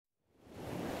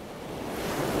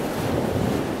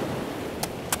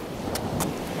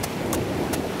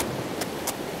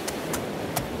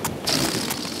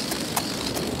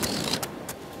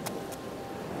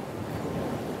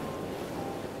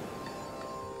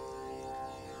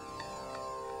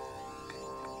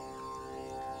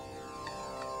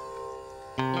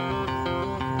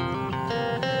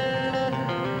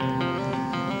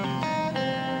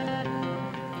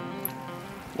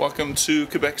welcome to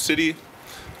Quebec City.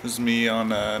 This is me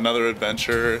on another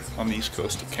adventure on the east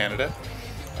coast of Canada.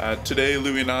 Today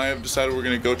Louis and I have decided we're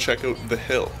going to go check out the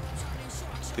hill.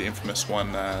 The infamous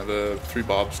one the three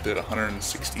Bobs did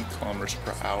 160 kilometers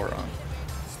per hour on.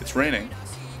 It's raining,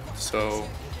 so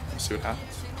let's see what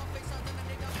happens.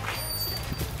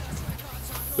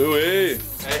 Louis!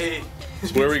 Hey!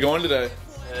 So where are we going today?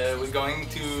 We're going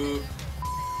to...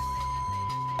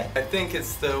 I think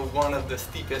it's one of the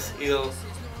steepest hills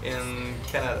in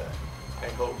Canada, I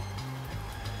hope.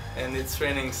 And it's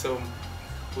raining, so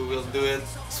we will do it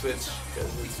switch,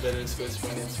 because it's better to switch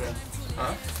when it's raining.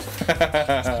 Huh?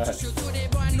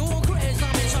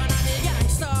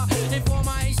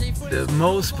 The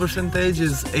most percentage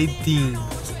is 18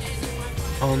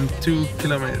 on 2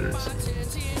 kilometers.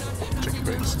 Chicken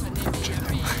breaks.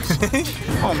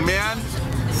 Oh man,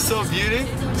 so beauty,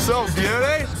 so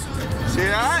beauty. See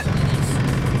that?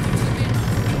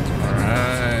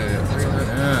 Alright.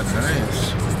 Yeah, nice.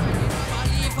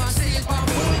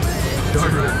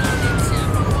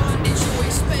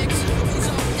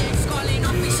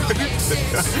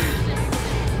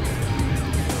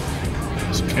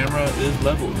 This camera is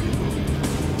leveled.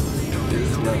 It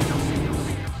is leveled.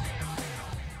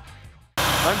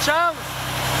 One chance!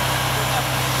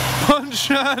 One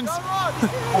chance!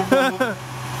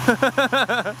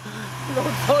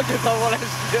 Don't talk about what I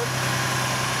said.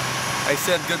 I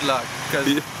said good luck, because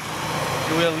you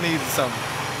will need some.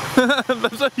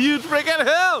 That's a huge freaking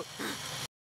hill!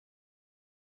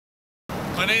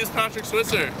 My name is Patrick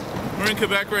Switzer. We're in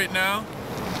Quebec right now.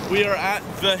 We are at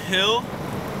the hill.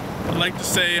 I'd like to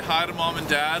say hi to mom and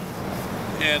dad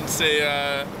and say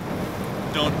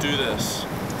don't do this.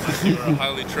 You are a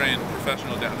highly trained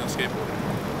professional downhill skateboarder.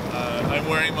 I'm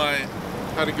wearing my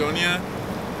Patagonia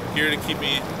here to keep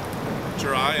me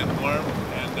dry and warm,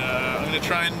 and I'm going to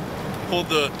try and hold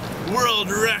the world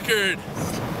record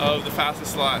of the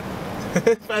fastest slide.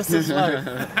 Fastest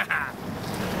slide.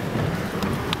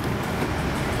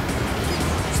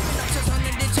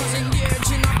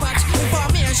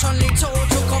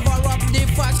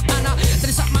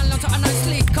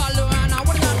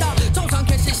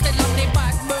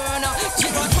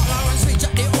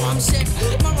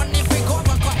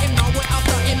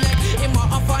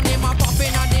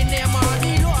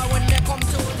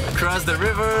 Across the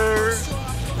river,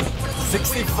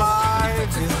 65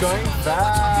 is going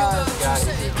fast, guys.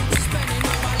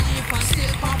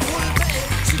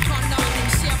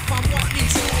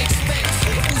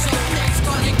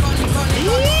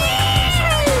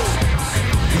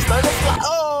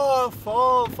 Oh,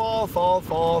 fall, fall, fall,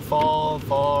 fall, fall, fall,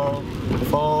 fall,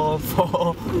 fall,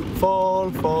 fall,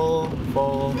 fall,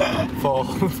 fall, fall,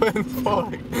 and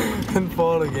fall, and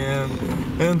fall again,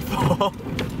 and fall.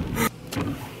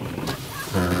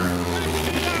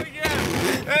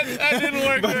 That didn't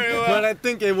work very well. But I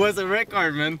think it was a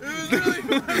record, man. It was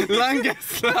really Longest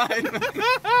slide.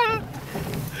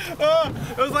 Oh,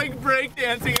 it was like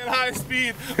breakdancing at high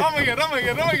speed. Oh my god, oh my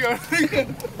god, oh my god.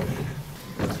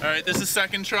 Alright, this is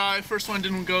second try. First one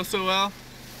didn't go so well.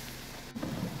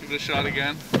 Give it a shot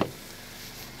again.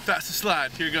 Fastest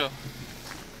slide, here you go.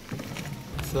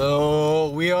 So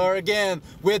we are again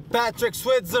with Patrick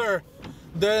Switzer,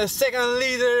 the second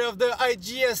leader of the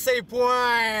IGSA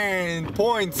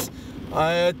points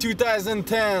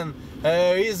 2010.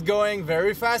 He's going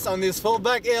very fast on his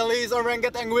fullback hill. He's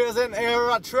orangutan wheels and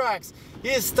aero tracks.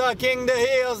 He's stalking the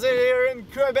hills here in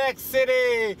Quebec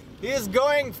City. He's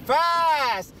going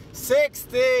fast,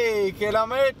 60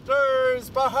 kilometers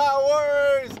per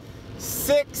hour,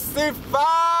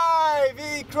 65.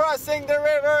 He's crossing the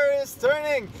river, he's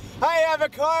turning. I have a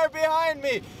car behind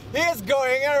me. He's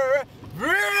going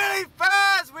really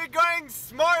fast. We're going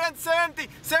more than 70,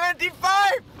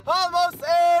 75, almost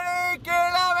 80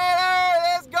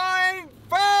 kilometers. It's going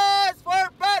fast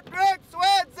for Patrick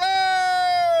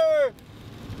Switzer.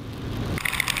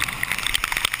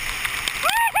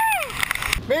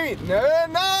 Maybe, no,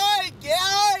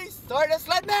 yeah, start a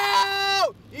slide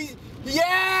now.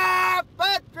 Yeah,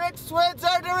 Patrick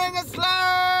Switzer doing a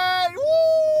slide. Woo,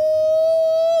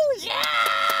 yeah.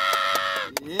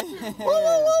 Yeah. Woo, woo,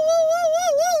 woo, woo,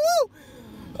 woo, woo, woo.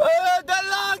 The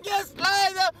longest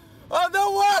slide of the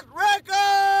world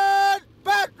record,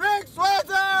 Patrick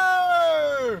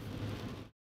Switzer!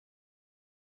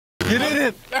 You did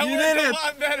it! That You worked did a it!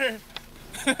 lot better.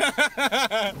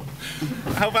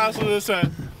 How fast was this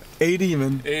one? 80,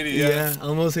 man. 80, yeah.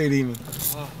 Almost 80, man.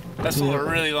 Oh, that's a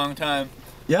really long time.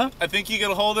 Yeah? I think you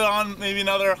could hold it on maybe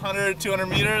another 100, 200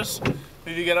 meters.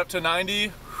 Maybe get up to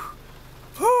 90.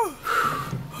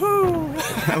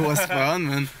 That was fun,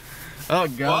 man. Oh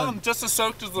god. Well, I'm just as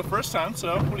soaked as the first time,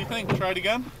 so what do you think? Try it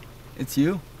again? It's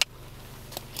you.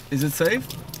 Is it safe?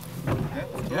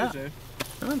 Yeah. Good.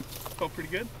 Felt pretty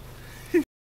good.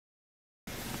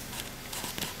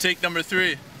 Take number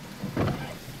 3.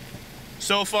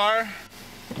 So far,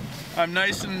 I'm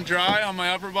nice and dry on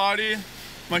my upper body.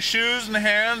 My shoes and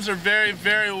hands are very,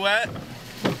 very wet.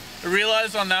 I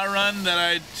realized on that run that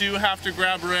I do have to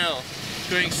grab rail.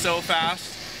 Going so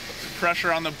fast, the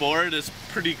pressure on the board is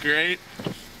pretty great.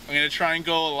 I'm gonna try and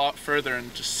go a lot further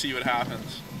and just see what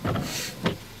happens.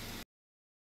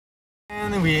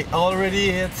 And we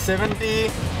already hit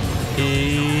 70.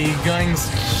 He going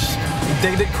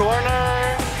take the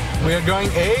corner. We are going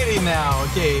 80 now.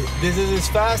 Okay, this is his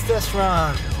fastest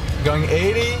run. Going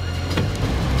 80.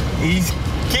 He's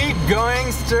keep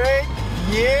going straight.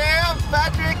 Yeah,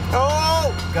 Patrick.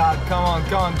 Oh God, come on.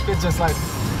 It's just like,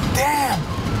 damn.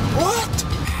 What?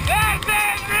 This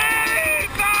is really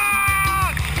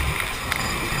fast!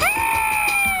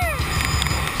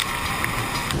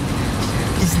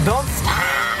 He's don't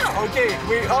stop. Okay,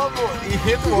 we almost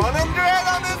hit 100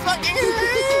 on this fucking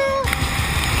hill.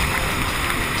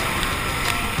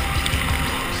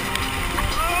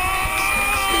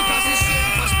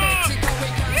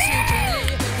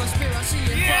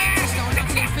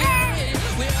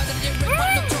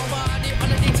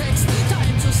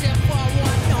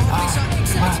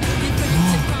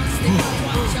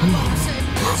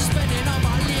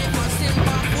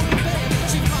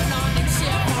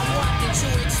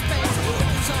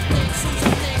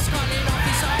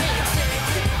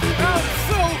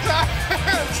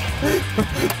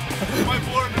 My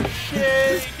board is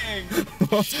shaking.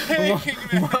 Shaking,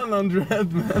 man.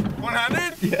 100, man.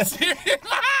 100? Yeah.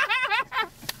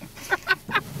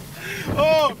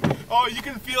 Oh, you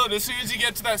can feel it as soon as you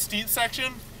get to that steep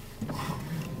section.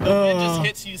 It just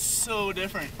hits you so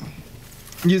different.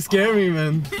 You scare me,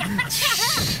 man.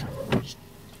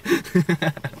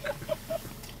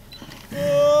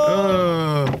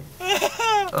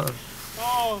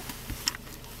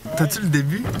 T'as-tu le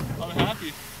début? I'm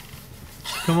happy.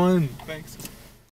 Come on. Thanks.